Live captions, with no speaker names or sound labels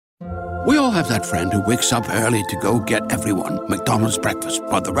We all have that friend who wakes up early to go get everyone McDonald's breakfast,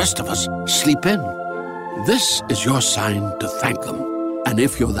 while the rest of us sleep in. This is your sign to thank them. And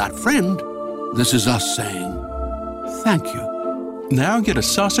if you're that friend, this is us saying thank you. Now get a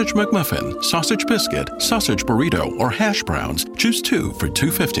sausage McMuffin, sausage biscuit, sausage burrito, or hash browns. Choose 2 for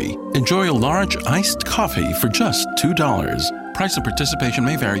 $2.50. Enjoy a large iced coffee for just $2. Price and participation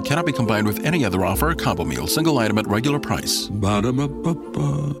may vary. Cannot be combined with any other offer or combo meal. Single item at regular price.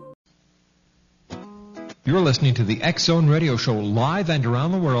 Ba-da-ba-ba-ba. You're listening to the X-Zone Radio Show live and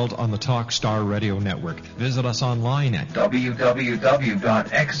around the world on the Talkstar Radio Network. Visit us online at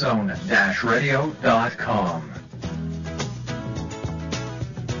www.xzone-radio.com.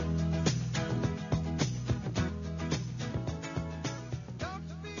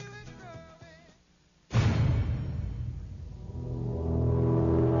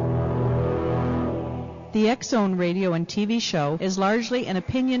 The X-Zone radio and TV show is largely an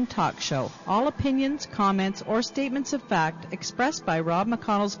opinion talk show. All opinions, comments, or statements of fact expressed by Rob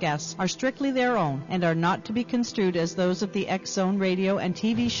McConnell's guests are strictly their own and are not to be construed as those of the X-Zone radio and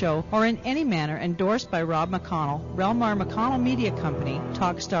TV show or in any manner endorsed by Rob McConnell, Relmar McConnell Media Company,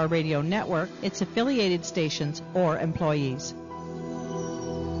 Talkstar Radio Network, its affiliated stations, or employees.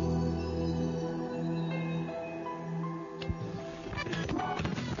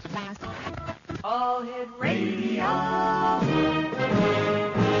 All Hit Radio.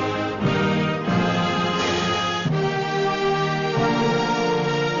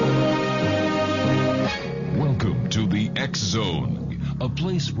 Welcome to the X-Zone, a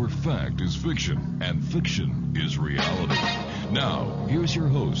place where fact is fiction and fiction is reality. Now, here's your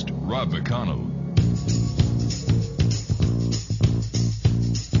host, Rob McConnell.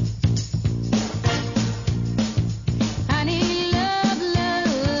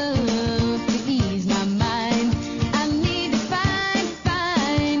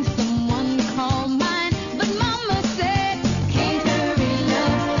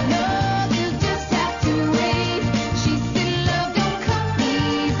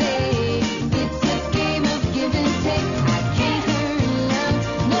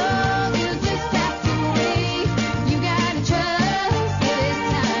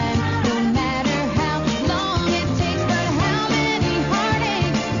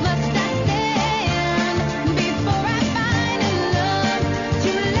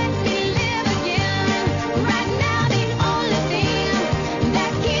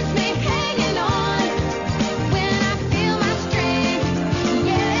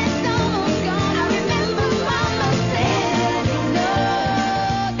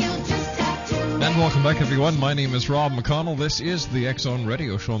 Everyone, my name is Rob McConnell. This is the X-Zone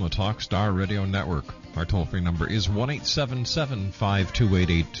Radio Show on the Talkstar Radio Network. Our toll-free number is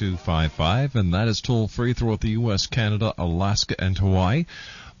 1-877-528-8255, and that is toll-free throughout the U.S., Canada, Alaska, and Hawaii.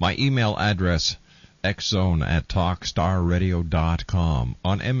 My email address, xzone@talkstarradio.com.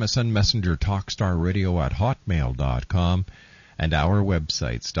 On MSN Messenger, talkstarradio@hotmail.com. And our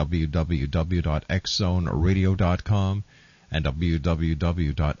websites, www.xzoneradio.com. and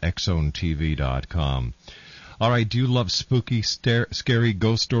www.xzonetv.com. All right, do you love spooky, scary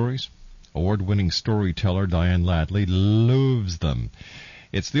ghost stories? Award-winning storyteller Diane Ladley loves them.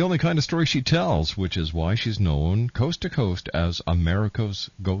 It's the only kind of story she tells, which is why she's known coast to coast as America's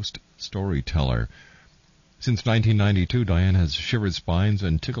Ghost Storyteller. Since 1992, Diane has shivered spines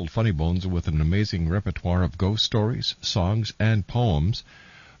and tickled funny bones with an amazing repertoire of ghost stories, songs, and poems,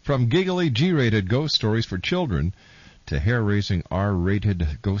 from giggly G-rated ghost stories for children to hair-raising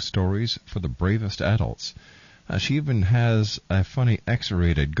R-rated ghost stories for the bravest adults. She even has a funny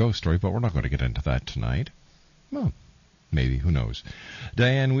X-rated ghost story, but we're not going to get into that tonight. Well, maybe, who knows.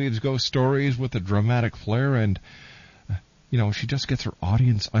 Diane weaves ghost stories with a dramatic flair, and, she just gets her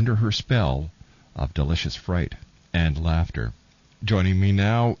audience under her spell of delicious fright and laughter. Joining me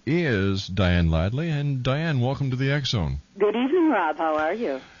now is Diane Ladley, and Diane, welcome to the X-Zone. Good evening, Rob. How are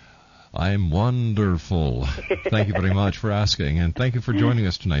you? I'm wonderful. Thank you very much for asking, and thank you for joining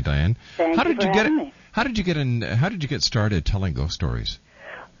us tonight, Diane. Thank you for having me. How did you get started telling ghost stories?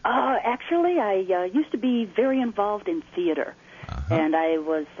 Actually, I used to be very involved in theater, and I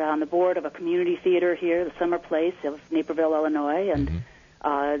was on the board of a community theater here, the Summer Place of Naperville, Illinois, and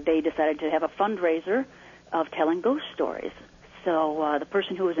they decided to have a fundraiser of telling ghost stories. So the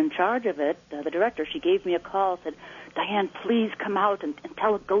person who was in charge of it, the director, she gave me a call, said, Diane, please come out and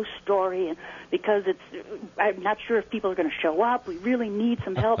tell a ghost story, and because I'm not sure if people are going to show up. We really need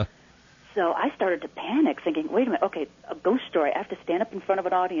some help. So I started to panic, thinking, wait a minute, okay, a ghost story. I have to stand up in front of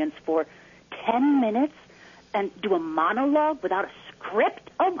an audience for 10 minutes and do a monologue without a script?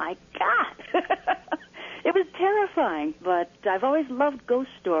 Oh, my God. It was terrifying, but I've always loved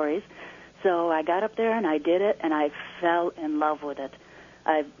ghost stories. So I got up there and I did it, and I fell in love with it.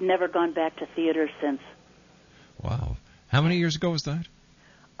 I've never gone back to theater since. Wow. How many years ago was that?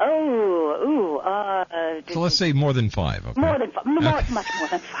 So let's say more than 5. Okay? More than 5. Much more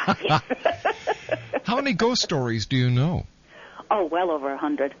than 5, yes. How many ghost stories do you know? Oh, well over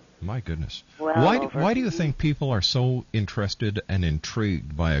 100. My goodness. Well Why do you think people are so interested and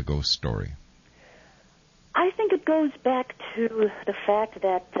intrigued by a ghost story? I think it goes back to the fact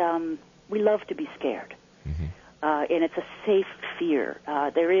that we love to be scared. Mm-hmm. And it's a safe fear.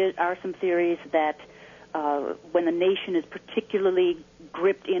 There are some theories that when the nation is particularly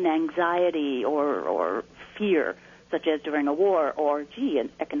gripped in anxiety or fear, such as during a war or, an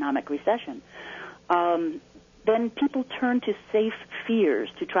economic recession, then people turn to safe fears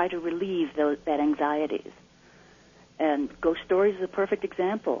to try to relieve that anxieties. And ghost stories is a perfect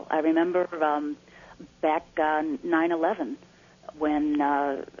example. I remember back on 9/11 when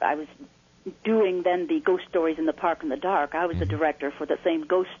I was doing then the Ghost Stories in the Park in the Dark. I was the director for the same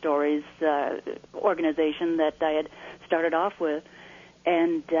Ghost Stories organization that I had started off with.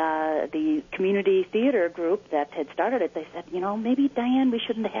 And the community theater group that had started it, they said, maybe, Diane, we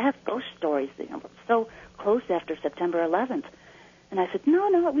shouldn't have ghost stories. We're so close after September 11th. And I said, no,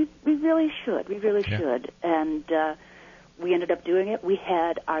 we really should. We really should. And we ended up doing it. We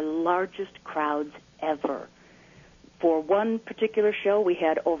had our largest crowds ever. For one particular show, we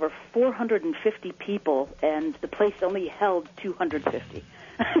had over 450 people, and the place only held 250.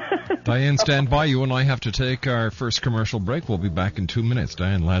 Diane, stand by. You and I have to take our first commercial break. We'll be back in 2 minutes.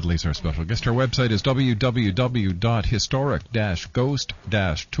 Diane Ladley is our special guest. Our website is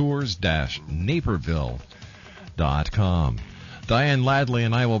www.historic-ghost-tours-naperville.com. Diane Ladley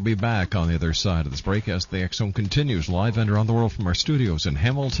and I will be back on the other side of this break as the X Zone continues live and around the world from our studios in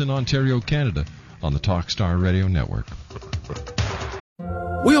Hamilton, Ontario, Canada, on the Talkstar Radio Network.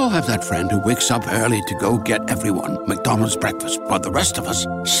 We all have that friend who wakes up early to go get everyone McDonald's breakfast, while the rest of us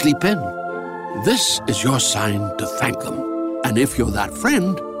sleep in. This is your sign to thank them. And if you're that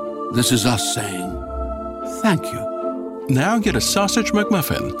friend, this is us saying thank you. Now get a sausage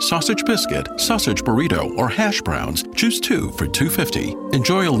McMuffin, sausage biscuit, sausage burrito, or hash browns. Choose 2 for $2.50.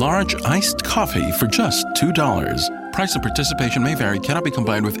 Enjoy a large iced coffee for just $2. Price and participation may vary. Cannot be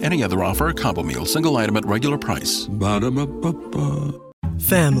combined with any other offer or combo meal. Single item at regular price. Ba-da-ba-ba-ba.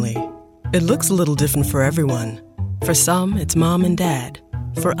 Family. It looks a little different for everyone. For some, it's mom and dad.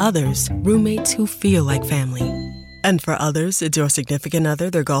 For others, roommates who feel like family. And for others, it's your significant other,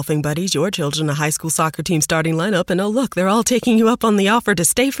 their golfing buddies, your children, a high school soccer team starting lineup, and oh look, they're all taking you up on the offer to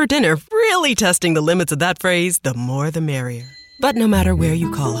stay for dinner, really testing the limits of that phrase, the more the merrier. But no matter where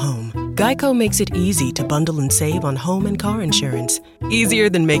you call home, Geico makes it easy to bundle and save on home and car insurance. Easier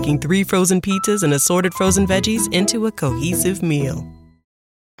than making 3 frozen pizzas and assorted frozen veggies into a cohesive meal.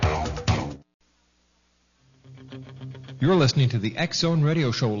 You're listening to the X Zone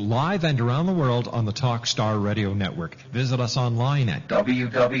Radio Show live and around the world on the Talkstar Radio Network. Visit us online at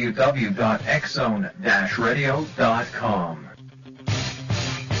www.xzone-radio.com.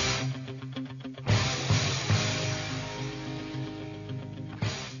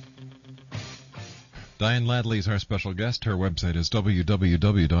 Diane Ladley is our special guest. Her website is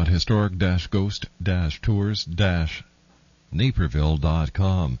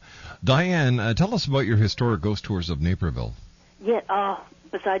www.historic-ghost-tours-naperville.com. Diane, tell us about your historic ghost tours of Naperville. Yeah,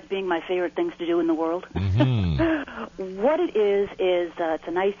 besides being my favorite things to do in the world. Mm-hmm. What it is it's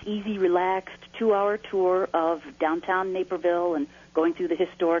a nice, easy, relaxed 2-hour tour of downtown Naperville and going through the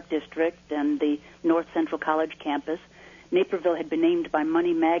historic district and the North Central College campus. Naperville had been named by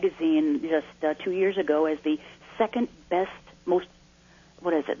Money Magazine just 2 years ago as the second best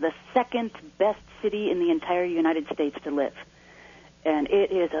city in the entire United States to live. And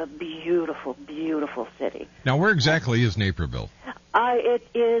it is a beautiful, beautiful city. Now, where exactly is Naperville? It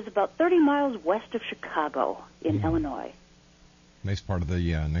is about 30 miles west of Chicago in Illinois. Nice part of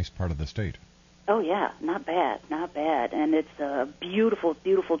the state. Oh yeah, not bad. And it's a beautiful,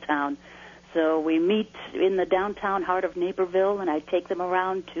 beautiful town. So we meet in the downtown heart of Naperville, and I take them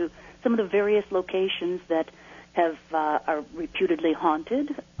around to some of the various locations that are reputedly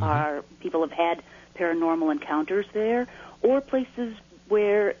haunted. People have had paranormal encounters there, or places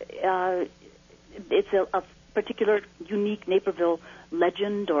where it's a particular unique Naperville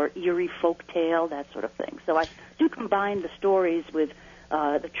legend or eerie folk tale, that sort of thing. So I do combine the stories with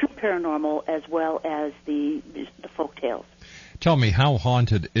the true paranormal as well as the folk tales. Tell me, how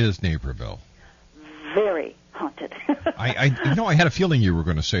haunted is Naperville? Very haunted. I had a feeling you were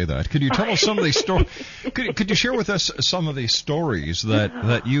going to say that. Could you tell us some of these stories? Could you share with us some of these stories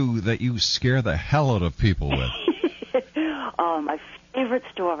that you scare the hell out of people with? My favorite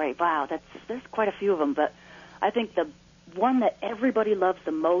story. Wow, there's quite a few of them, but I think the one that everybody loves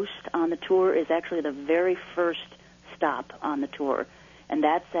the most on the tour is actually the very first stop on the tour, and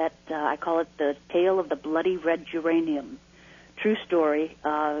that's I call it the Tale of the Bloody Red Geranium. True story.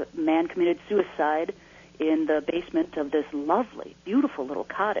 Man committed suicide in the basement of this lovely, beautiful little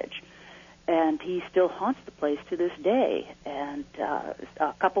cottage, and he still haunts the place to this day. And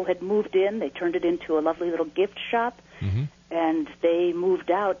a couple had moved in. They turned it into a lovely little gift shop, and they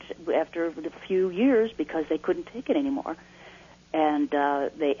moved out after a few years because they couldn't take it anymore. And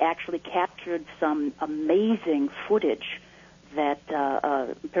they actually captured some amazing footage that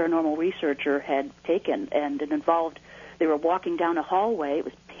a paranormal researcher had taken, and it involved, they were walking down a hallway. It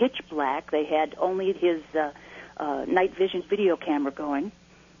was pitch black. They had only his night vision video camera going,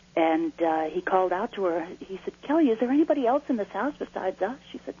 and he called out to her. He said, "Kelly, is there anybody else in this house besides us?"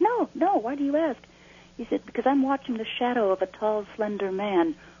 She said, No, why do you ask? He said, "Because I'm watching the shadow of a tall, slender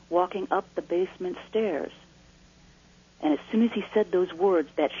man walking up the basement stairs." And as soon as he said those words,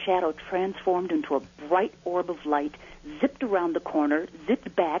 that shadow transformed into a bright orb of light, zipped around the corner,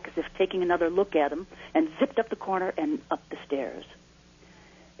 zipped back as if taking another look at him, and zipped up the corner and up the stairs.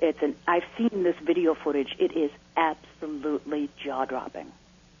 I've seen this video footage. It is absolutely jaw-dropping.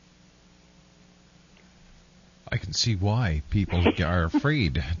 I can see why people are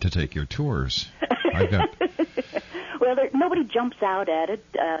afraid to take your tours. Well, nobody jumps out at it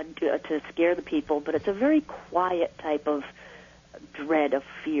to scare the people, but it's a very quiet type of dread of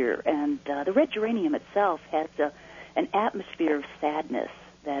fear. And the red geranium itself has an atmosphere of sadness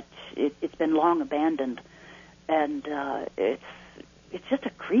that it's been long abandoned, and it's just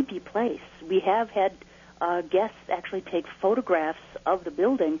a creepy place. We have had guests actually take photographs of the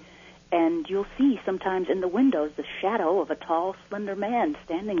building, and you'll see sometimes in the windows the shadow of a tall, slender man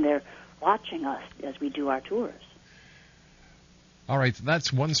standing there watching us as we do our tours. All right,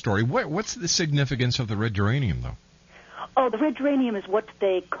 that's one story. What's the significance of the red geranium, though? Oh, the red geranium is what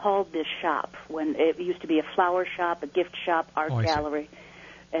they called this shop when it used to be a flower shop, a gift shop, art gallery.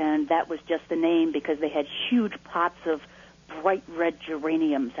 And that was just the name because they had huge pots of bright red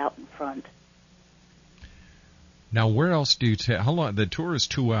geraniums out in front. Now, where else do you how long? The tour is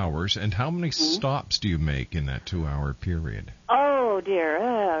 2 hours, and how many stops do you make in that 2-hour period? Oh,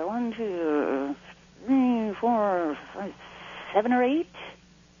 dear. 1, 2, 3, 4, 5, 7 or 8?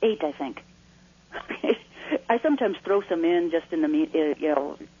 8, I think. I sometimes throw some in just in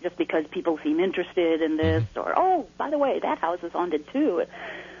the, just because people seem interested in this, or, oh, by the way, that house is haunted too.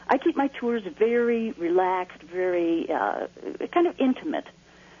 I keep my tours very relaxed, very kind of intimate,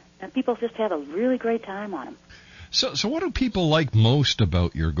 and people just have a really great time on them. So what do people like most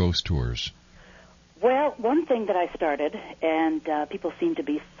about your ghost tours? Well, one thing that I started, and people seem to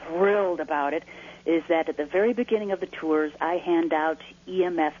be thrilled about it, is that at the very beginning of the tours, I hand out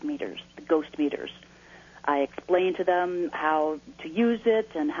EMF meters, the ghost meters. I explain to them how to use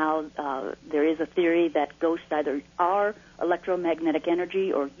it and how there is a theory that ghosts either are electromagnetic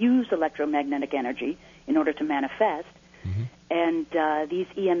energy or use electromagnetic energy in order to manifest. Mm-hmm. And these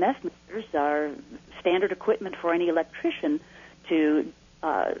EMF meters are standard equipment for any electrician to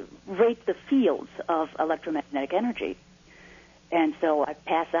rate the fields of electromagnetic energy. And so I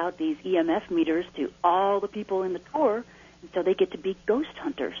pass out these EMF meters to all the people in the tour, and so they get to be ghost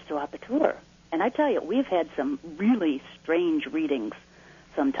hunters throughout the tour. And I tell you, we've had some really strange readings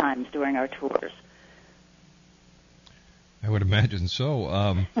sometimes during our tours. I would imagine so.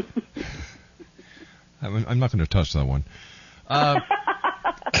 I'm not going to touch that one.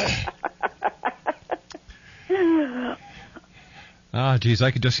 Geez,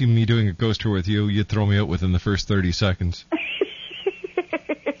 I could just see me doing a ghost tour with you. You'd throw me out within the first 30 seconds.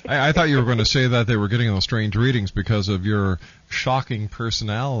 I thought you were going to say that they were getting those strange readings because of your shocking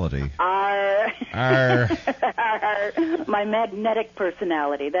personality. My magnetic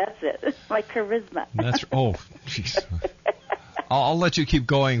personality, that's it. My charisma. Oh, jeez. I'll let you keep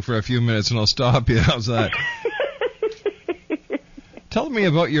going for a few minutes and I'll stop you. How's that? Tell me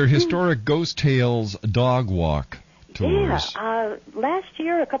about your historic Ghost Tales dog walk tours. Yeah, last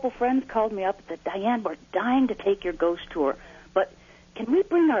year a couple friends called me up and said, Diane, we're dying to take your ghost tour, but can we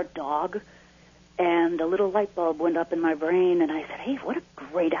bring our dog? And a little light bulb went up in my brain, and I said, hey, what a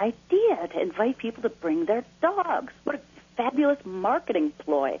great idea to invite people to bring their dogs. What a fabulous marketing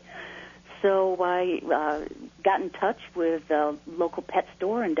ploy. So I got in touch with a local pet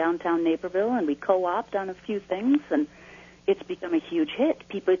store in downtown Naperville, and we co-opted on a few things, and it's become a huge hit.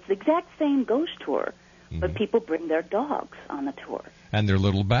 It's the exact same ghost tour, but people bring their dogs on the tour. And their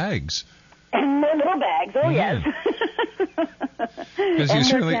little bags. And their little bags, oh yes. And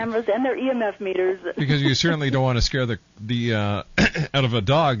their cameras and their EMF meters. Because you certainly don't want to scare the out of a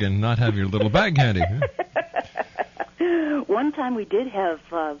dog and not have your little bag handy. One time we did have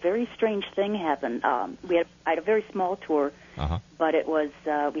a very strange thing happen. I had a very small tour, but it was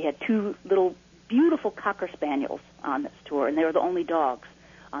we had two little beautiful Cocker Spaniels on this tour, and they were the only dogs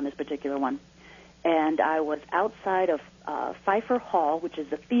on this particular one. And I was outside of Pfeiffer Hall, which is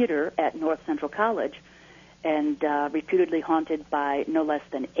the theater at North Central College, and reputedly haunted by no less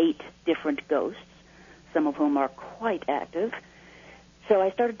than 8 different ghosts, some of whom are quite active. So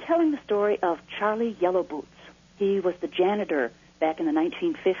I started telling the story of Charlie Yellowboots. He was the janitor back in the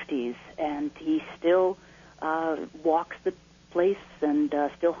 1950s, and he still walks the place and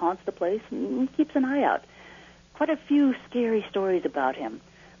still haunts the place and keeps an eye out. Quite a few scary stories about him.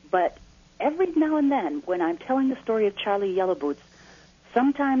 But every now and then, when I'm telling the story of Charlie Yellowboots,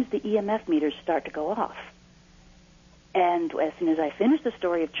 sometimes the EMF meters start to go off. And as soon as I finish the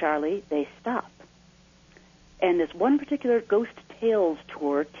story of Charlie, they stop. And this one particular Ghost Tales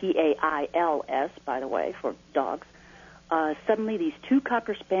tour, T-A-I-L-S, by the way, for dogs, suddenly these 2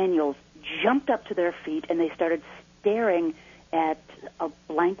 Cocker Spaniels jumped up to their feet and they started staring at a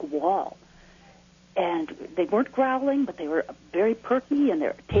blank wall. And they weren't growling, but they were very perky, and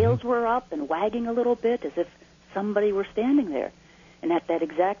their tails were up and wagging a little bit as if somebody were standing there. And at that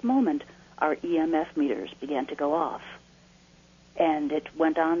exact moment, our EMF meters began to go off. And it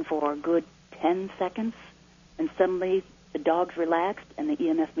went on for a good 10 seconds, and suddenly the dogs relaxed and the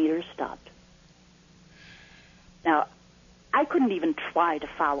EMF meters stopped. Now, I couldn't even try to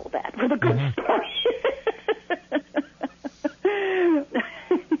follow that with a good story.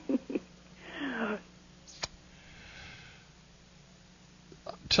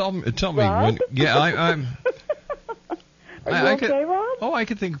 Tell me when. Yeah, I'm. Are you okay, Rob? Oh, I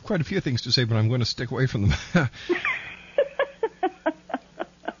could think of quite a few things to say, but I'm going to stick away from them.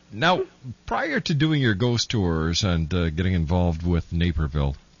 Now, prior to doing your ghost tours and getting involved with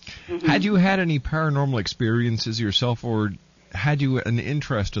Naperville, had you had any paranormal experiences yourself, or had you an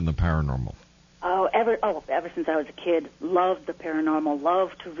interest in the paranormal? Ever since I was a kid, loved the paranormal,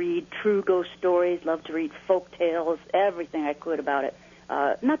 loved to read true ghost stories, loved to read folk tales, everything I could about it.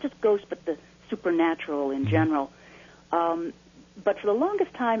 Not just ghosts, but the supernatural in general. But for the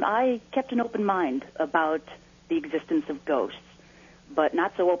longest time, I kept an open mind about the existence of ghosts, but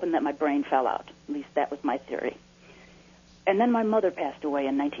not so open that my brain fell out. At least that was my theory. And then my mother passed away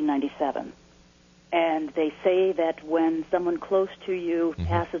in 1997. And they say that when someone close to you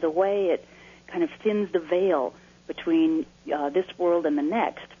passes away, it kind of thins the veil between this world and the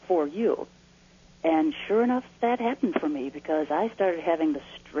next for you. And sure enough, that happened for me, because I started having the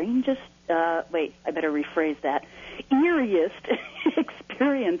strangest, I better rephrase that, eeriest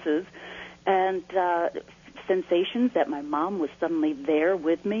experiences and sensations that my mom was suddenly there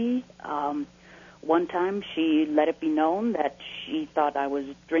with me. One time she let it be known that she thought I was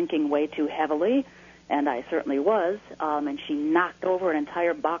drinking way too heavily, and I certainly was, and she knocked over an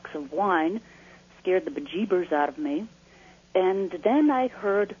entire box of wine, scared the bejeebers out of me, and then I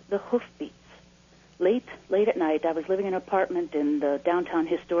heard the hoofbeats. Late at night, I was living in an apartment in the downtown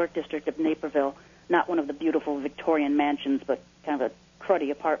historic district of Naperville, not one of the beautiful Victorian mansions, but kind of a cruddy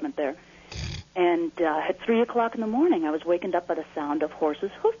apartment there. And at 3 o'clock in the morning, I was wakened up by the sound of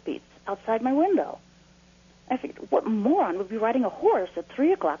horses' hoofbeats outside my window. I figured, what moron would be riding a horse at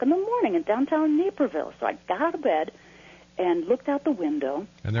 3 o'clock in the morning in downtown Naperville? So I got out of bed and looked out the window.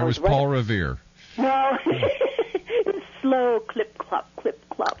 And there was Paul Revere. No, it was slow, clip-clop,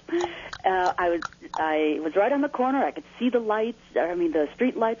 clip-clop. I was right on the corner. I could see the lights. The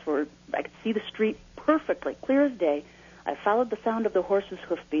street lights were, I could see the street perfectly, clear as day. I followed the sound of the horses'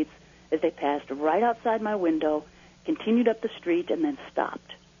 hoofbeats as they passed right outside my window, continued up the street, and then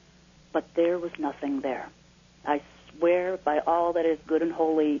stopped. But there was nothing there. I swear by all that is good and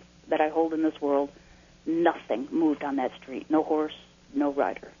holy that I hold in this world, nothing moved on that street. No horse, no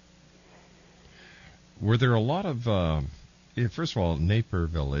rider. Were there a lot of, first of all,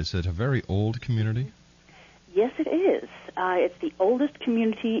 Naperville, is it a very old community? Yes, it is. It's the oldest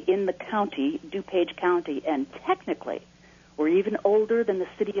community in the county, DuPage County, and technically we're even older than the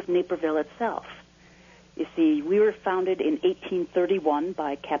city of Naperville itself. You see, we were founded in 1831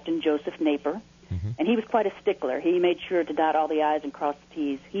 by Captain Joseph Naper, and he was quite a stickler. He made sure to dot all the I's and cross the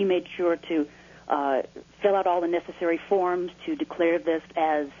T's. He made sure to fill out all the necessary forms to declare this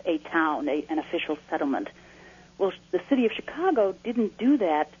as a town, an official settlement. Well, the city of Chicago didn't do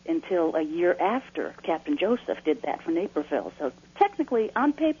that until a year after Captain Joseph did that for Naperville. So technically,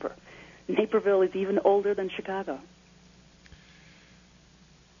 on paper, Naperville is even older than Chicago.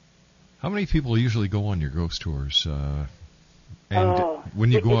 How many people usually go on your ghost tours?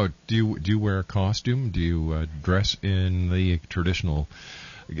 When you go out, do you wear a costume? Do you dress in the traditional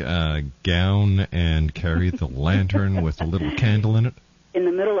gown and carry the lantern with a little candle in it? In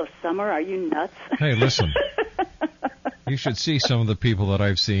the middle of summer? Are you nuts? Hey, listen. You should see some of the people that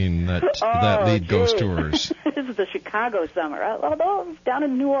I've seen that lead ghost tours. This is the Chicago summer. Although down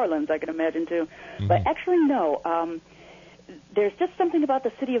in New Orleans, I can imagine, too. Mm-hmm. But actually, no. There's just something about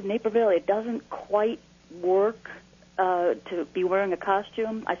the city of Naperville. It doesn't quite work to be wearing a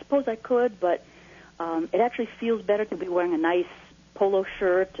costume. I suppose I could, but it actually feels better to be wearing a nice polo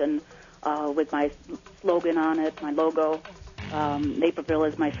shirt and with my slogan on it, my logo. Naperville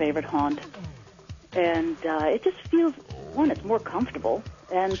is my favorite haunt. And it just feels, one, it's more comfortable,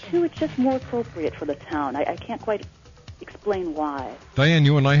 and two, it's just more appropriate for the town. I can't quite explain why. Diane,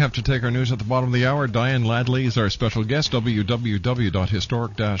 you and I have to take our news at the bottom of the hour. Diane Ladley is our special guest,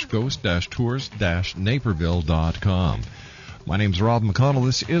 www.historic-ghost-tours-naperville.com. My name's Rob McConnell.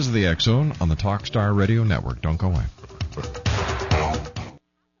 This is the X Zone on the Talkstar Radio Network. Don't go away.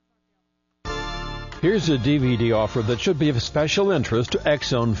 Here's a DVD offer that should be of special interest to X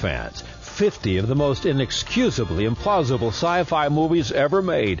Zone fans. 50 of the most inexcusably implausible sci-fi movies ever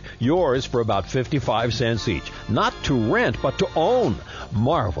made. Yours for about 55 cents each. Not to rent, but to own.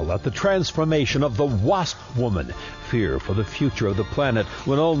 Marvel at the transformation of the Wasp Woman. Fear for the future of the planet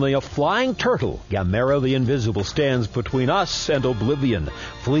when only a flying turtle, Gamera the Invisible, stands between us and oblivion.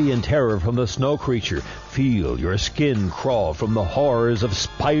 Flee in terror from the snow creature. Feel your skin crawl from the horrors of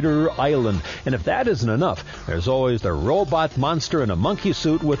Spider Island. And if that isn't enough, there's always the robot monster in a monkey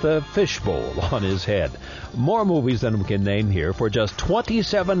suit with a fishbowl on his head. More movies than we can name here for just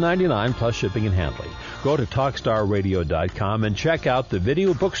 $27.99 plus shipping and handling. Go to TalkStarRadio.com and check out the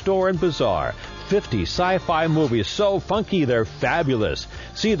Video Bookstore and Bazaar. 50 sci-fi movies so funky they're fabulous.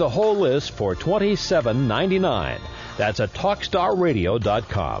 See the whole list for $27.99. That's at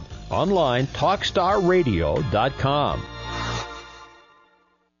TalkStarRadio.com. Online, TalkStarRadio.com.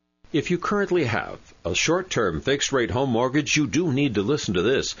 If you currently have a short-term fixed-rate home mortgage, you do need to listen to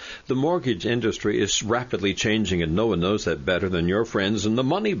this. The mortgage industry is rapidly changing, and no one knows that better than your friends in the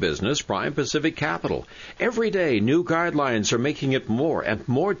money business, Prime Pacific Capital. Every day, new guidelines are making it more and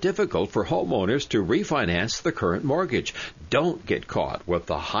more difficult for homeowners to refinance the current mortgage. Don't get caught with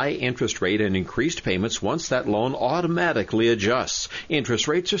the high interest rate and increased payments once that loan automatically adjusts. Interest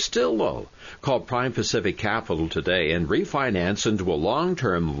rates are still low. Call Prime Pacific Capital today and refinance into a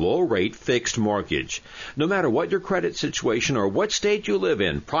long-term, low-rate fixed mortgage. No matter what your credit situation or what state you live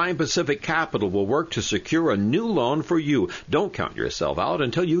in, Prime Pacific Capital will work to secure a new loan for you. Don't count yourself out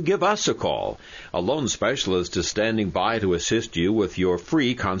until you give us a call. A loan specialist is standing by to assist you with your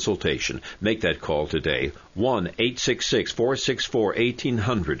free consultation. Make that call today.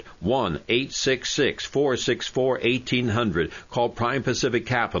 1-866-464-1800. 1-866-464-1800. Call Prime Pacific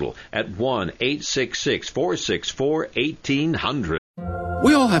Capital at 1-866-464-1800.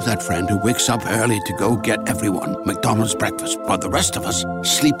 We all have that friend who wakes up early to go get everyone McDonald's breakfast, while the rest of us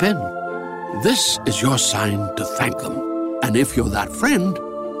sleep in. This is your sign to thank them. And if you're that friend,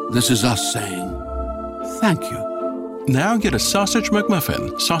 this is us saying thank you. Now get a sausage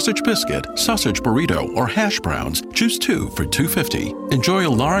McMuffin, sausage biscuit, sausage burrito, or hash browns. Choose 2 for $2.50. Enjoy a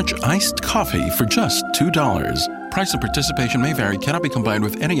large iced coffee for just $2. Price and participation may vary. Cannot be combined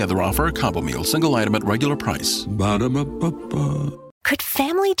with any other offer or combo meal. Single item at regular price. Ba-da-ba-ba-ba. Could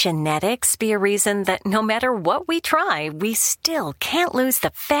family genetics be a reason that no matter what we try, we still can't lose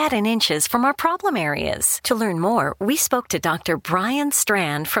the fat and inches from our problem areas? To learn more, we spoke to Dr. Brian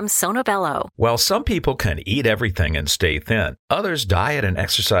Strand from Sonobello. While some people can eat everything and stay thin, others diet and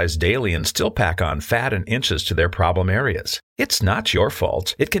exercise daily and still pack on fat and inches to their problem areas. It's not your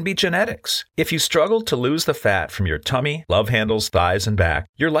fault. It can be genetics. If you struggle to lose the fat from your tummy, love handles, thighs, and back,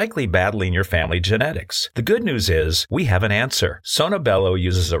 you're likely battling your family genetics. The good news is we have an answer. Sonobello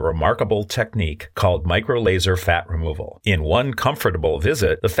uses a remarkable technique called microlaser fat removal. In one comfortable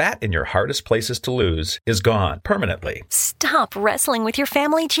visit, the fat in your hardest places to lose is gone permanently. Stop wrestling with your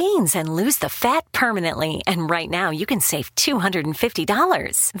family genes and lose the fat permanently. And right now, you can save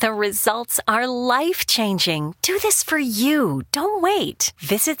 $250. The results are life-changing. Do this for you. Don't wait.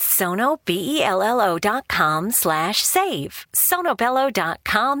 Visit sonobello.com/save.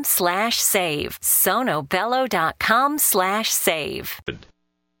 sonobello.com/save. sonobello.com/save.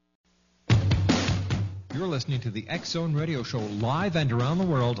 You're listening to the X Zone Radio Show live and around the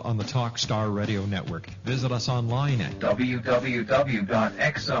world on the Talkstar Radio Network. Visit us online at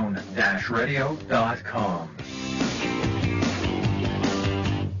www.xzone-radio.com.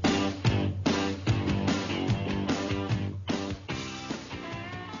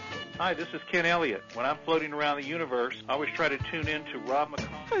 Hi, this is Ken Elliott. When I'm floating around the universe, I always try to tune in to Rob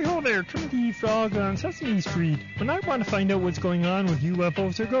McConnell. Hi, ho there, Trinity Frog on Sesame Street. When I want to find out what's going on with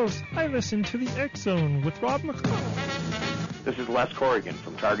UFOs or ghosts, I listen to the X Zone with Rob McConnell. This is Les Corrigan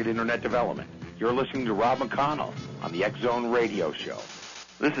from Target Internet Development. You're listening to Rob McConnell on the X Zone Radio Show.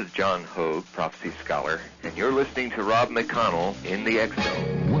 This is John Hogue, Prophecy Scholar, and you're listening to Rob McConnell in the X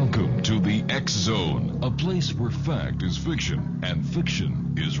Zone. Welcome to the X Zone, a place where fact is fiction and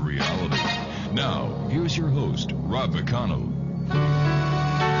fiction is reality. Now, here's your host, Rob McConnell.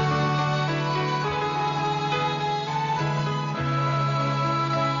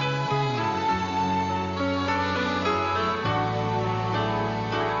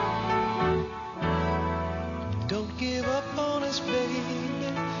 Don't give up on us, baby.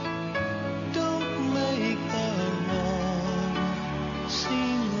 Don't make the wrong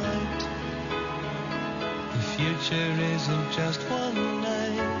seem right. The future isn't just one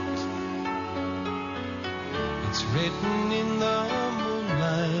night. It's written in the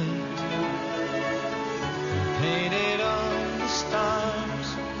moonlight, painted on the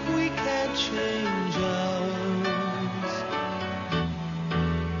stars. We can't change ours.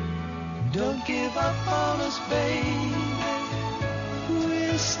 Don't give up on us, baby.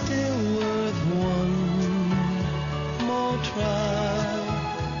 We're still worth one more try.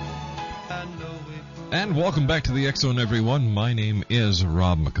 And welcome back to the X Zone, everyone. My name is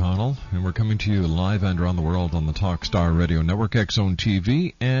Rob McConnell, and we're coming to you live and around the world on the Talkstar Radio Network, X Zone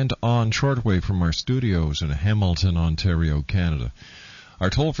TV, and on shortwave from our studios in Hamilton, Ontario, Canada. Our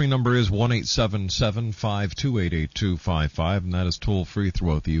toll-free number is 1-877-528-8255, and that is toll-free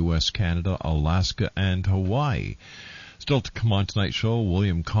throughout the U.S., Canada, Alaska, and Hawaii. Still to come on tonight's show,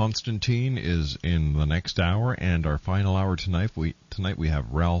 William Constantine is in the next hour, and our final hour tonight we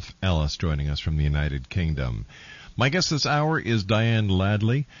have Ralph Ellis joining us from the United Kingdom. My guest this hour is Diane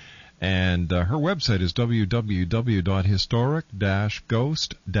Ladley, and her website is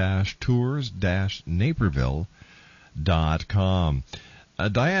www.historic-ghost-tours-naperville.com.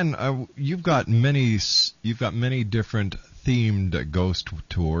 Diane, you've got many different themed ghost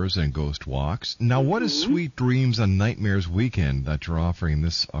tours and ghost walks. Now, what is Sweet Dreams and Nightmares Weekend that you're offering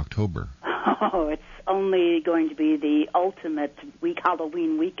this October? Oh, it's only going to be the ultimate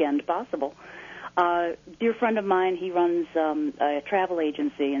Halloween weekend possible. Dear friend of mine, he runs a travel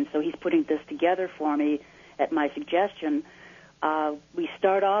agency, and so he's putting this together for me at my suggestion. We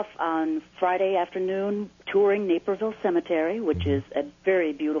start off on Friday afternoon touring Naperville Cemetery, which is a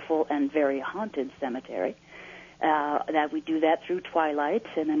very beautiful and very haunted cemetery. That we do that through twilight,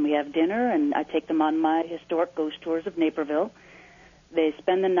 and then we have dinner, and I take them on my historic ghost tours of Naperville. They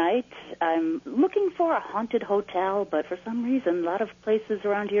spend the night. I'm looking for a haunted hotel, but for some reason, a lot of places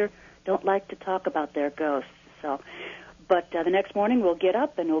around here don't like to talk about their ghosts. But the next morning, we'll get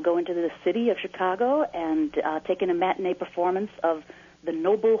up and we'll go into the city of Chicago and take in a matinee performance of the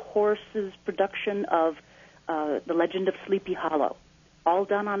Noble Horses production of The Legend of Sleepy Hollow, all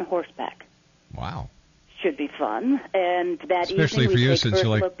done on horseback. Wow. Should be fun. And that especially evening for you, since you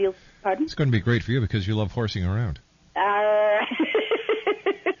like. Pardon? It's going to be great for you because you love horsing around.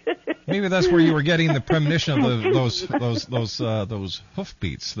 Maybe that's where you were getting the premonition of those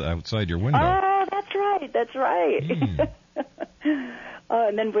hoofbeats outside your window. Oh, that's right.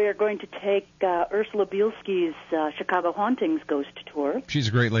 And then we're going to take Ursula Bielski's Chicago Hauntings Ghost Tour. She's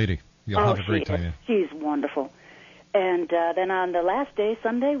a great lady. You'll have a great time. She's wonderful. And then on the last day,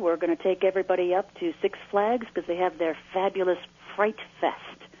 Sunday, we're going to take everybody up to Six Flags because they have their fabulous Fright Fest.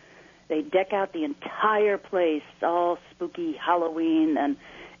 They deck out the entire place, all spooky Halloween, and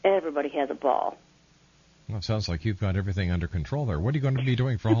everybody has a ball. Well, it sounds like you've got everything under control there. What are you going to be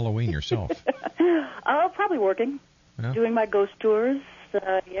doing for Halloween yourself? Probably working, doing my ghost tours.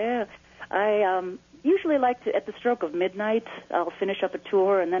 Yeah. I usually like to, at the stroke of midnight, I'll finish up a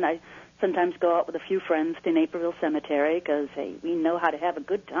tour, and then I sometimes go out with a few friends to Naperville Cemetery because, hey, we know how to have a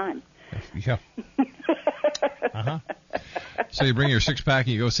good time. Yeah. So you bring your six-pack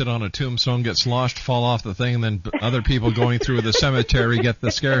and you go sit on a tombstone, get sloshed, fall off the thing, and then other people going through the cemetery get the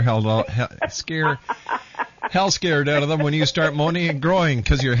hell scared out of them when you start moaning and groaning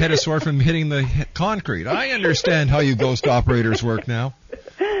because your head is sore from hitting the concrete. I understand how you ghost operators work now.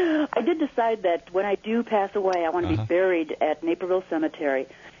 I did decide that when I do pass away, I want to be buried at Naperville Cemetery.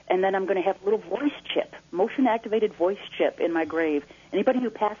 And then I'm going to have a little voice chip, motion-activated voice chip in my grave. Anybody who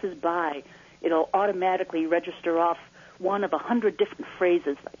passes by, it'll automatically register off one of 100 different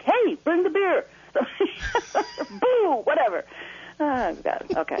phrases, like, hey, bring the beer, boo, whatever. God,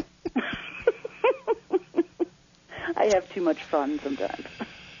 okay. I have too much fun sometimes.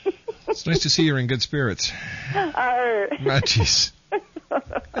 It's nice to see you're in good spirits. Jeez.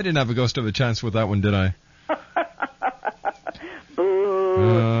 I didn't have a ghost of a chance with that one, did I? Boo.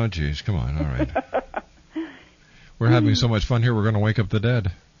 Oh, jeez, come on, all right. We're having so much fun here, we're going to wake up the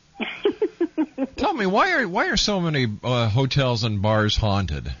dead. Tell me, why are so many hotels and bars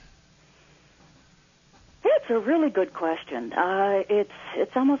haunted? That's a really good question.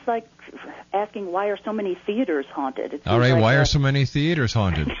 It's almost like asking why are so many theaters haunted. All right, why are so many theaters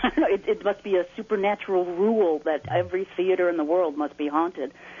haunted? It must be a supernatural rule that every theater in the world must be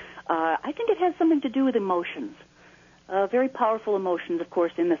haunted. I think it has something to do with emotions. Very powerful emotions, of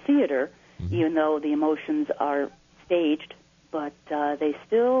course, in the theater, even though the emotions are staged, but they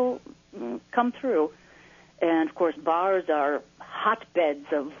still come through. And, of course, bars are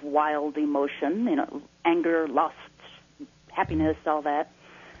hotbeds of wild emotion, anger, lust, happiness, all that.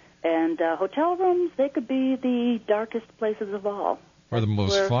 And hotel rooms, they could be the darkest places of all. Or the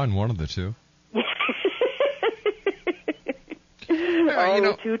most fun, one of the two.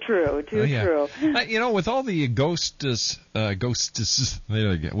 Too true, true. With all the ghosts,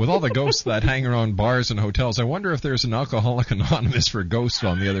 with all the ghosts that hang around bars and hotels, I wonder if there's an Alcoholic Anonymous for ghosts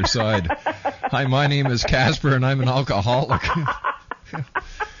on the other side. Hi, my name is Casper, and I'm an alcoholic.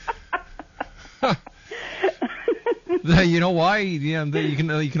 You know why? Yeah,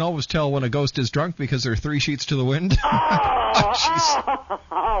 you can always tell when a ghost is drunk because they're 3 sheets to the wind. Oh,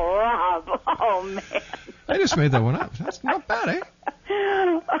 Rob. Oh, man. I just made that one up. That's not bad, eh?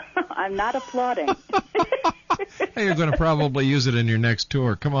 I'm not applauding. Hey, you're going to probably use it in your next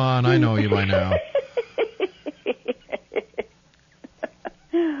tour. Come on, I know you by now.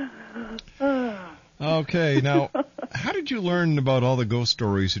 Okay, now, how did you learn about all the ghost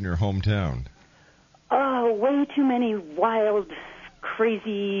stories in your hometown? Oh, way too many wild,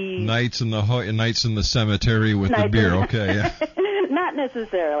 crazy... Nights in the cemetery with the beer, okay, yeah. Not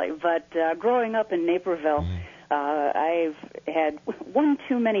necessarily, but growing up in Naperville, I've had one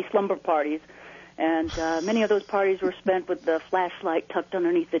too many slumber parties, and many of those parties were spent with the flashlight tucked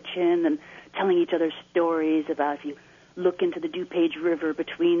underneath the chin and telling each other stories about if you look into the DuPage River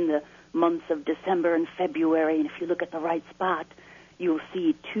between the months of December and February, and if you look at the right spot, you'll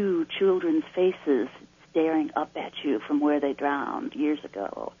see 2 children's faces staring up at you from where they drowned years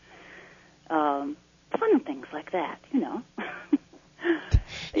ago. Fun things like that, You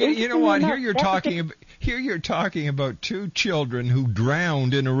know what? Here you're talking about 2 children who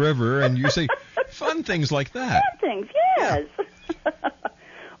drowned in a river, and you say fun things like that. Fun things, yes.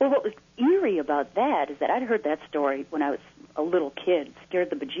 Well, what was eerie about that is that I'd heard that story when I was a little kid. It scared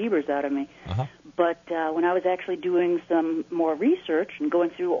the bejeebers out of me. Uh-huh. But when I was actually doing some more research and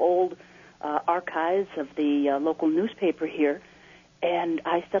going through old archives of the local newspaper here, and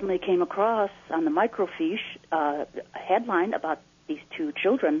I suddenly came across on the microfiche a headline about these 2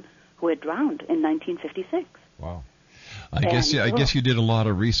 children who had drowned in 1956. Wow. I guess you did a lot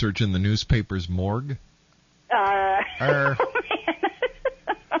of research in the newspaper's morgue.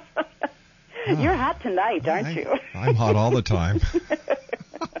 You're hot tonight, aren't you? I'm hot all the time.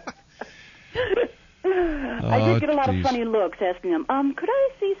 I did get a lot of funny looks asking them, could I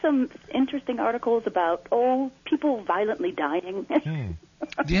see some interesting articles about, people violently dying?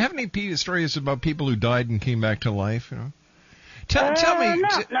 Do you have any stories about people who died and came back to life? Tell me.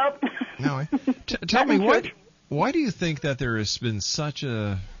 Nope. No. Tell me, why do you think that there has been such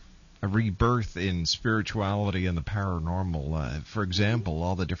a rebirth in spirituality and the paranormal? For example,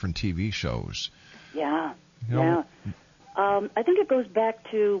 all the different TV shows. Yeah. I think it goes back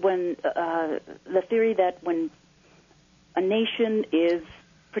to when the theory that when a nation is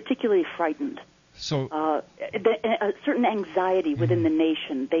particularly frightened, so a certain anxiety within the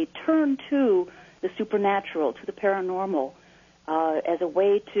nation, they turn to the supernatural, to the paranormal, as a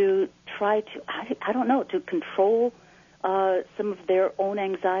way to try to, I don't know, to control some of their own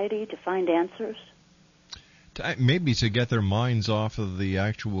anxiety, to find answers. Maybe to get their minds off of the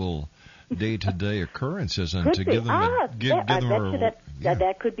actual day-to-day occurrences and to give them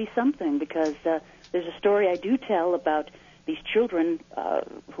that could be something, because there's a story I do tell about these children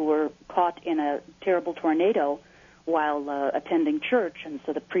who were caught in a terrible tornado while attending church, and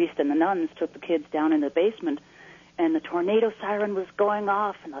so the priest and the nuns took the kids down in the basement, and the tornado siren was going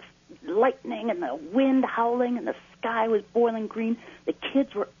off, and the lightning and the wind howling, and the sky was boiling green. The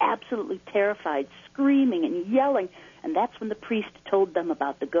kids were absolutely terrified, screaming and yelling, and that's when the priest told them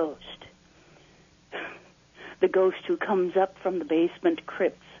about the ghost. The ghost who comes up from the basement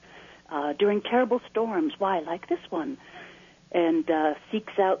crypts during terrible storms, like this one, and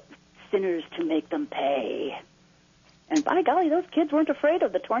seeks out sinners to make them pay. And by golly, those kids weren't afraid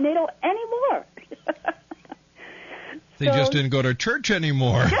of the tornado anymore. They just didn't go to church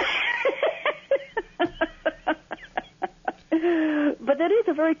anymore. But that is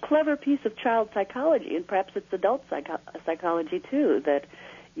a very clever piece of child psychology, and perhaps it's adult psychology too, that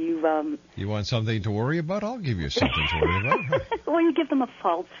you... You want something to worry about? I'll give you something to worry about. Well, you give them a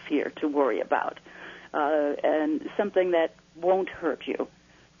false fear to worry about, and something that won't hurt you,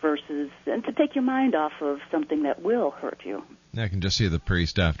 and to take your mind off of something that will hurt you. I can just see the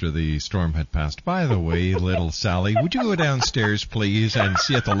priest after the storm had passed. By the way, little Sally, would you go downstairs, please, and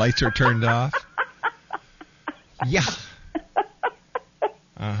see if the lights are turned off? Yeah.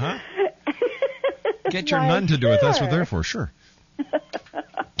 Uh-huh. Get your nun to do it. That's what they're for, sure.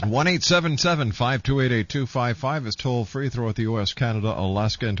 1-877-528-8255 is toll-free throughout the U.S., Canada,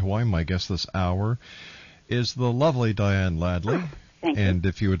 Alaska, and Hawaii. My guest this hour is the lovely Diane Ladley. Thank you. And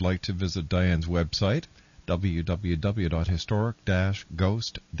if you would like to visit Diane's website,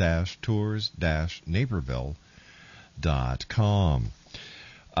 www.historic-ghost-tours-naperville.com.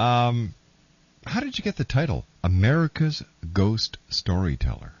 How did you get the title, America's Ghost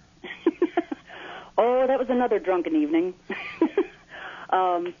Storyteller? Oh, that was another drunken evening.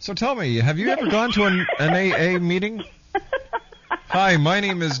 So tell me, have you ever gone to an AA meeting? Hi, my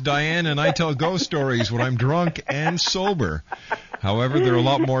name is Diane, and I tell ghost stories when I'm drunk and sober. However, they're a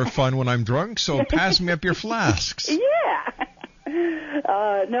lot more fun when I'm drunk, so pass me up your flasks. Yeah.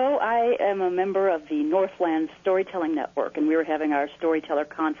 No, I am a member of the Northland Storytelling Network, and we were having our storyteller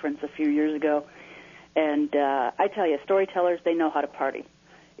conference a few years ago. And I tell you, storytellers, they know how to party.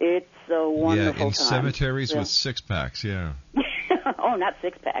 It's a wonderful time. Yeah, in cemeteries with six-packs, yeah. Oh, not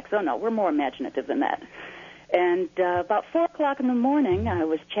six-packs. Oh, no, we're more imaginative than that. And about 4 o'clock in the morning, I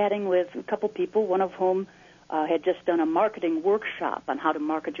was chatting with a couple people, one of whom had just done a marketing workshop on how to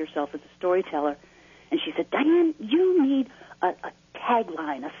market yourself as a storyteller. And she said, Diane, you need a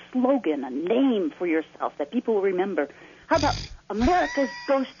tagline, a slogan, a name for yourself that people will remember. How about America's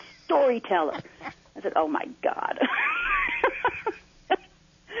Ghost Storyteller? I said, oh, my God.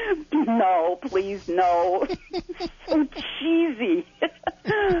 No, please, no. So cheesy.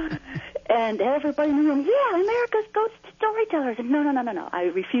 And everybody in the room, yeah, America's Ghost Storyteller. I said, no. I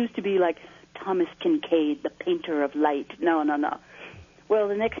refuse to be like Thomas Kincaid, the painter of light. No. Well,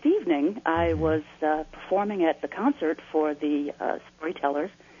 the next evening, I was performing at the concert for the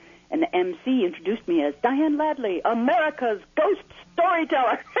storytellers, and the MC introduced me as Diane Ladley, America's Ghost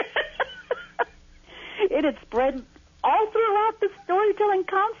Storyteller. It had spread all throughout the storytelling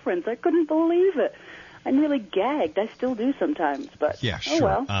conference. I couldn't believe it. I nearly gagged. I still do sometimes, but yeah, sure. Oh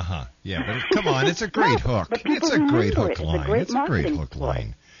well. Uh-huh. Yeah, but come on, it's a great hook. It's a great hook line. It's a great hook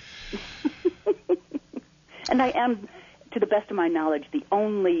line. And I am, to the best of my knowledge, the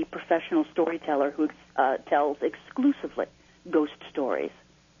only professional storyteller who tells exclusively ghost stories.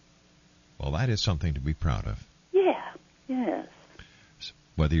 Well, that is something to be proud of. Yeah, yes.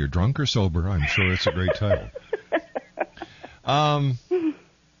 Whether you're drunk or sober, I'm sure it's a great title.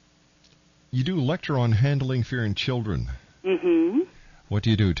 You do lecture on handling fear in children. Mm-hmm. What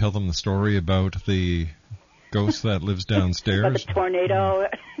do you do? Tell them the story about the ghost that lives downstairs? About the tornado.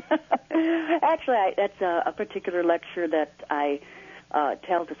 Actually, that's a particular lecture that I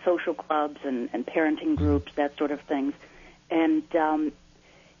tell to social clubs and parenting groups, that sort of things. And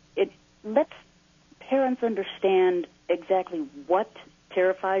it lets parents understand exactly what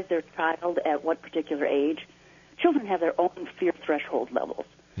terrifies their child at what particular age. Children have their own fear threshold levels.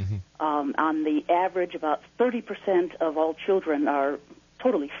 Mm-hmm. On the average, about 30% of all children are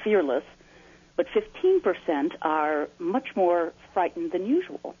totally fearless, but 15% are much more frightened than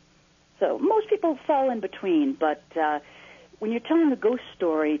usual. So most people fall in between, but when you're telling a ghost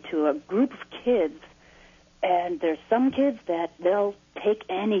story to a group of kids, and there's some kids that they'll take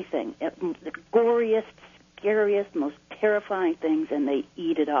anything, the goriest, scariest, most terrifying things, and they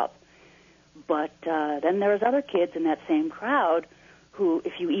eat it up. But then there's other kids in that same crowd who,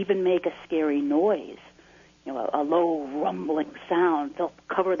 if you even make a scary noise, a low rumbling sound, they'll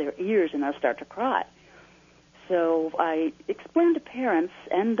cover their ears and they'll start to cry. So I explained to parents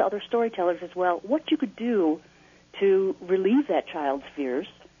and other storytellers as well what you could do to relieve that child's fears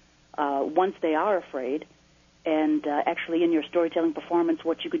once they are afraid, and actually in your storytelling performance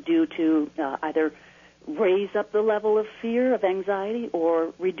what you could do to either raise up the level of fear, of anxiety,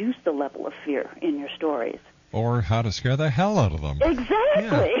 or reduce the level of fear in your stories. Or how to scare the hell out of them. Exactly.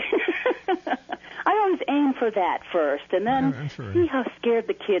 Yeah. I always aim for that first, and then see how scared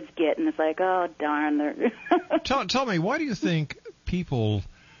the kids get, and it's like, oh, darn. Tell me, why do you think people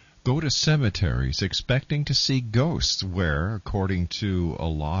go to cemeteries expecting to see ghosts where, according to a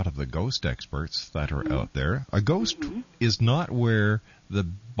lot of the ghost experts that are out there, a ghost is not where the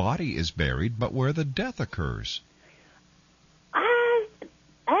body is buried, but where the death occurs?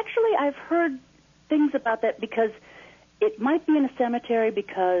 Actually, I've heard things about that because it might be in a cemetery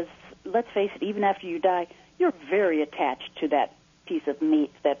because, let's face it, even after you die, you're very attached to that piece of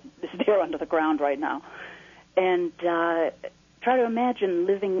meat that is there under the ground right now. And try to imagine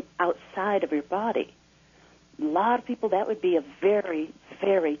living outside of your body. A lot of people, that would be a very,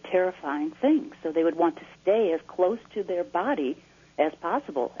 very terrifying thing. So they would want to stay as close to their body as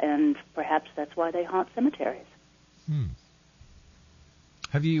possible, and perhaps that's why they haunt cemeteries.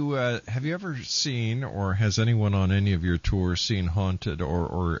 Have you ever seen, or has anyone on any of your tours seen haunted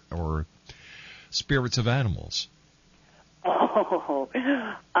or spirits of animals? Oh,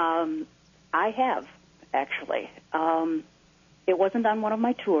 I have, actually. It wasn't on one of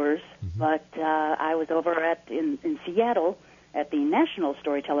my tours, but I was over in Seattle at the National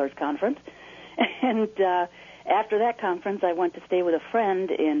Storytellers Conference, and after that conference, I went to stay with a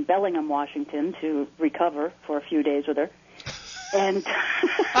friend in Bellingham, Washington, to recover for a few days with her. And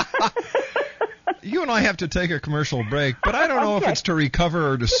you and I have to take a commercial break, but I don't know if it's to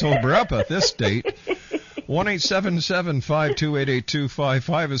recover or to sober up at this date.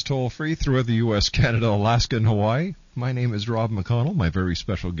 1-877-528-8255 is toll-free throughout the U.S., Canada, Alaska, and Hawaii. My name is Rob McConnell. My very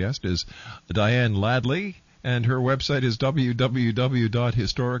special guest is Diane Ladley, and her website is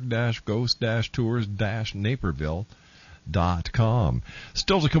www.historic-ghost-tours-naperville.com.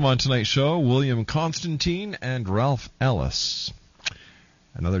 Still to come on tonight's show, William Constantine and Ralph Ellis.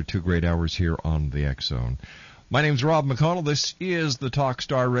 Another 2 great hours here on the X Zone. My name's Rob McConnell. This is the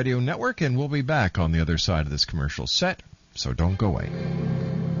Talkstar Radio Network, and we'll be back on the other side of this commercial set, so don't go away.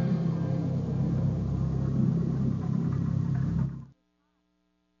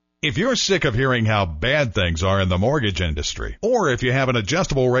 If you're sick of hearing how bad things are in the mortgage industry, or if you have an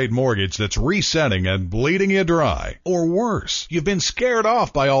adjustable rate mortgage that's resetting and bleeding you dry, or worse, you've been scared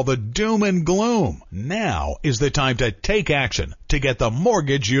off by all the doom and gloom, now is the time to take action to get the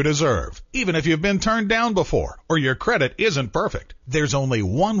mortgage you deserve. Even if you've been turned down before, or your credit isn't perfect, there's only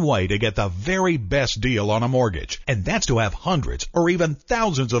one way to get the very best deal on a mortgage, and that's to have hundreds or even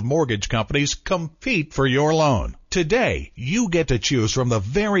thousands of mortgage companies compete for your loan. Today, you get to choose from the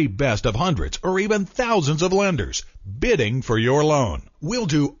very best of hundreds or even thousands of lenders bidding for your loan. We'll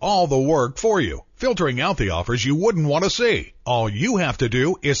do all the work for you, filtering out the offers you wouldn't want to see. All you have to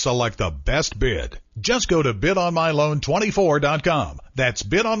do is select the best bid. Just go to bidonmyloan24.com. That's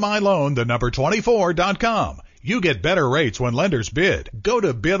bidonmyloan, the number 24.com. You get better rates when lenders bid. Go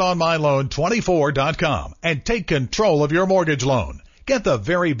to bidonmyloan24.com and take control of your mortgage loan. Get the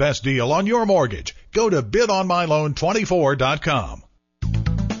very best deal on your mortgage. Go to bidonmyloan24.com.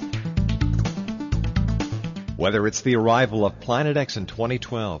 Whether it's the arrival of Planet X in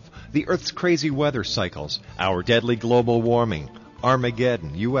 2012, the Earth's crazy weather cycles, our deadly global warming,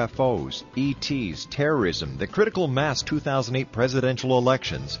 Armageddon, UFOs, ETs, terrorism, the critical mass 2008 presidential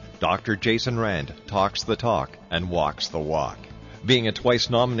elections, Dr. Jason Rand talks the talk and walks the walk. Being a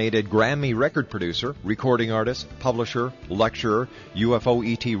twice-nominated Grammy record producer, recording artist, publisher, lecturer, UFO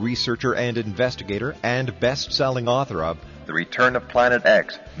ET researcher and investigator, and best-selling author of The Return of Planet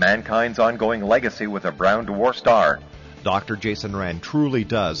X, Mankind's Ongoing Legacy with a Brown Dwarf Star, Dr. Jason Rand truly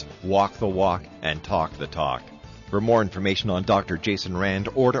does walk the walk and talk the talk. For more information on Dr. Jason Rand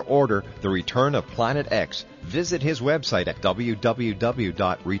or to order The Return of Planet X, visit his website at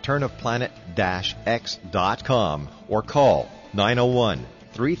www.returnofplanet-x.com or call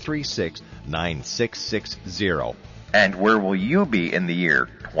 901-336-9660. And where will you be in the year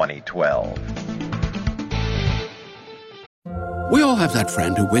 2012? We all have that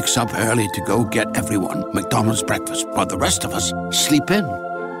friend who wakes up early to go get everyone McDonald's breakfast, while the rest of us sleep in.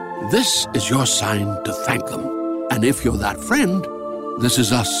 This is your sign to thank them. And if you're that friend, this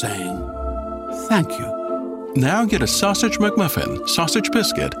is us saying thank you. Now get a sausage McMuffin, sausage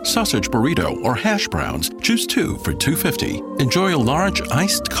biscuit, sausage burrito, or hash browns. Choose 2 for $2.50. Enjoy a large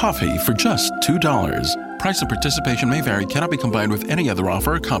iced coffee for just $2. Price and participation may vary. Cannot be combined with any other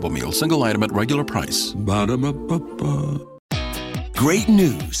offer or combo meal. Single item at regular price. Ba-da-ba-ba-ba. Great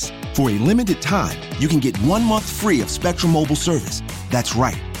news! For a limited time, you can get 1 month free of Spectrum Mobile service. That's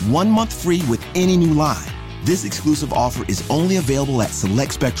right, 1 month free with any new line. This exclusive offer is only available at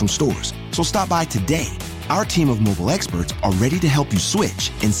select Spectrum stores, so stop by today. Our team of mobile experts are ready to help you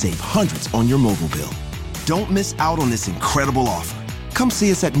switch and save hundreds on your mobile bill. Don't miss out on this incredible offer. Come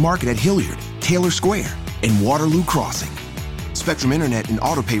see us at Market at Hilliard, Taylor Square, and Waterloo Crossing. Spectrum Internet and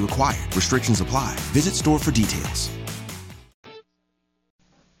autopay required. Restrictions apply. Visit store for details.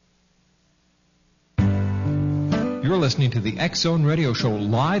 You're listening to the X Zone Radio Show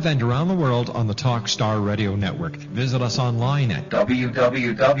live and around the world on the Talkstar Radio Network. Visit us online at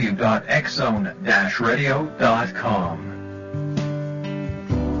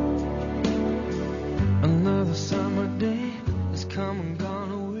www.xzone-radio.com. Another summer day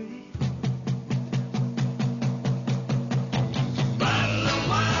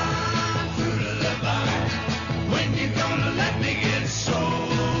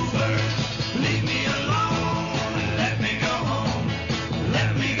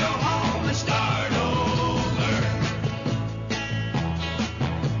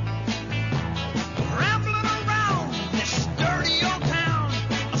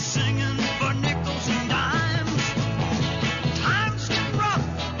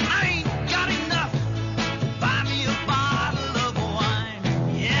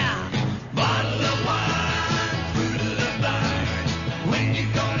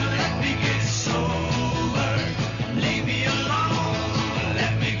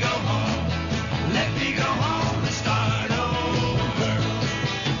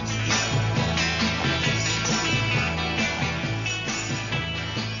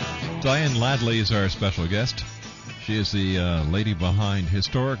Diane Ladley is our special guest. She is the lady behind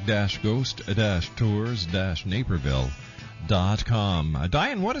historic-ghost-tours-naperville.com.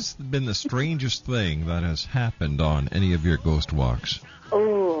 Diane, what has been the strangest thing that has happened on any of your ghost walks?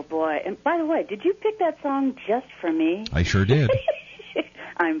 Oh, boy. And by the way, did you pick that song just for me? I sure did.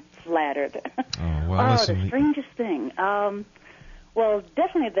 I'm flattered. Oh, well, listen. The strangest thing. Well,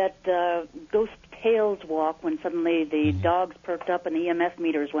 definitely that Ghost Tales walk when suddenly the dogs perked up and the EMF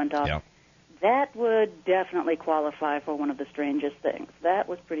meters went off. Yep. That would definitely qualify for one of the strangest things. That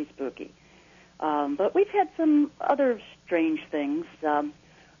was pretty spooky. But we've had some other strange things.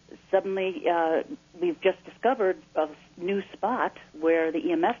 Suddenly, we've just discovered a new spot where the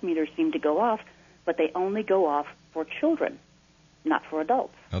EMF meters seem to go off, but they only go off for children, not for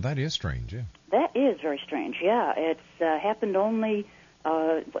adults. Oh, that is strange, yeah. That is very strange, yeah. It's happened only,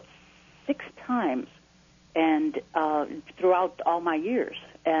 6 times and throughout all my years,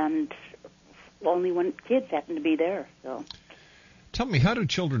 and only when kids happen to be there. So, tell me, how do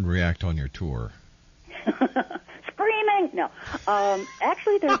children react on your tour? Screaming! No.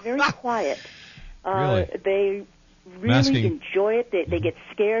 Actually, they're very quiet. Really? They really enjoy it. They get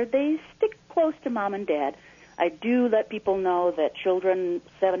scared. They stick close to Mom and Dad. I do let people know that children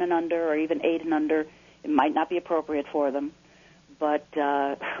 7 and under, or even 8 and under, it might not be appropriate for them. But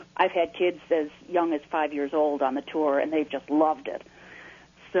I've had kids as young as 5 years old on the tour, and they've just loved it.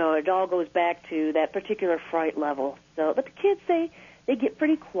 So it all goes back to that particular fright level. So, but the kids, they get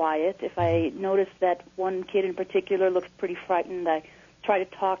pretty quiet. If I notice that one kid in particular looks pretty frightened, I try to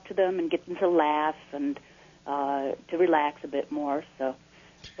talk to them and get them to laugh and to relax a bit more. So,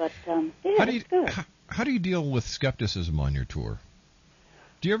 but yeah, it's good. How do you deal with skepticism on your tour?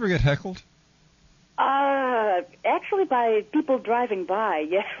 Do you ever get heckled? Actually, by people driving by,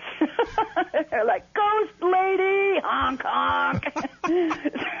 yes. They're like, "Ghost lady, honk, honk."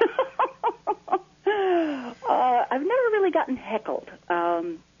 I've never really gotten heckled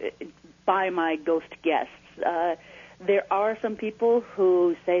by my ghost guests. There are some people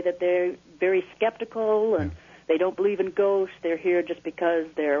who say that they're very skeptical and they don't believe in ghosts. They're here just because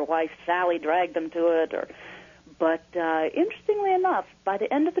their wife Sally dragged them to it. But interestingly enough, by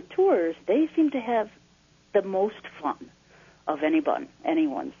the end of the tours, they seem to have the most fun of anyone.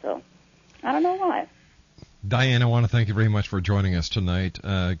 So I don't know why. Diane, I want to thank you very much for joining us tonight.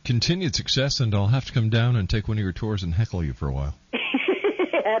 Continued success, and I'll have to come down and take one of your tours and heckle you for a while.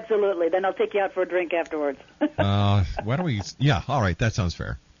 Absolutely. Then I'll take you out for a drink afterwards. Why don't we? Yeah, all right. That sounds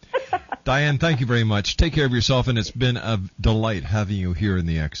fair. Diane, thank you very much. Take care of yourself, and it's been a delight having you here in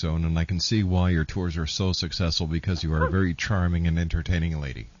the X Zone, and I can see why your tours are so successful because you are a very charming and entertaining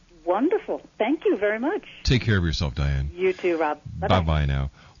lady. Wonderful. Thank you very much. Take care of yourself, Diane. You too, Rob. Bye-bye. Bye-bye now.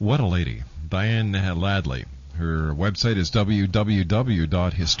 What a lady. Diane Ladley. Her website is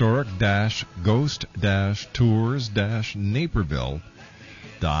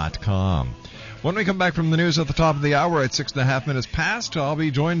www.historic-ghost-tours-naperville.com. When we come back from the news at the top of the hour at 6.5 minutes past, I'll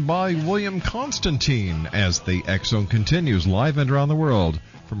be joined by William Constantine as the X Zone continues live and around the world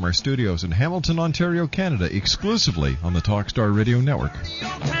from our studios in Hamilton, Ontario, Canada, exclusively on the Talkstar Radio Network.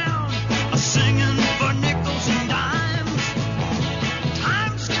 Singing for nickels and dimes.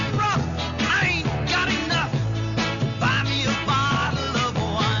 Times get rough, I ain't got enough. Buy me a bottle of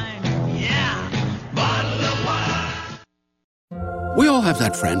wine. Yeah, bottle of wine. We all have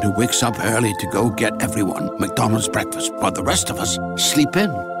that friend who wakes up early to go get everyone McDonald's breakfast, while the rest of us sleep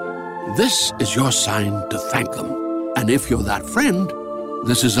in. This is your sign to thank them. And if you're that friend,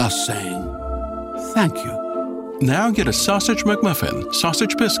 this is us saying thank you. Now get a sausage McMuffin,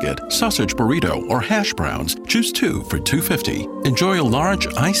 sausage biscuit, sausage burrito, or hash browns. Choose 2 for $2.50. Enjoy a large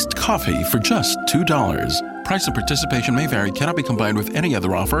iced coffee for just $2. Price and participation may vary. Cannot be combined with any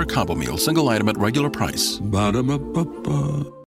other offer or combo meal. Single item at regular price. Ba-da-ba-ba-ba.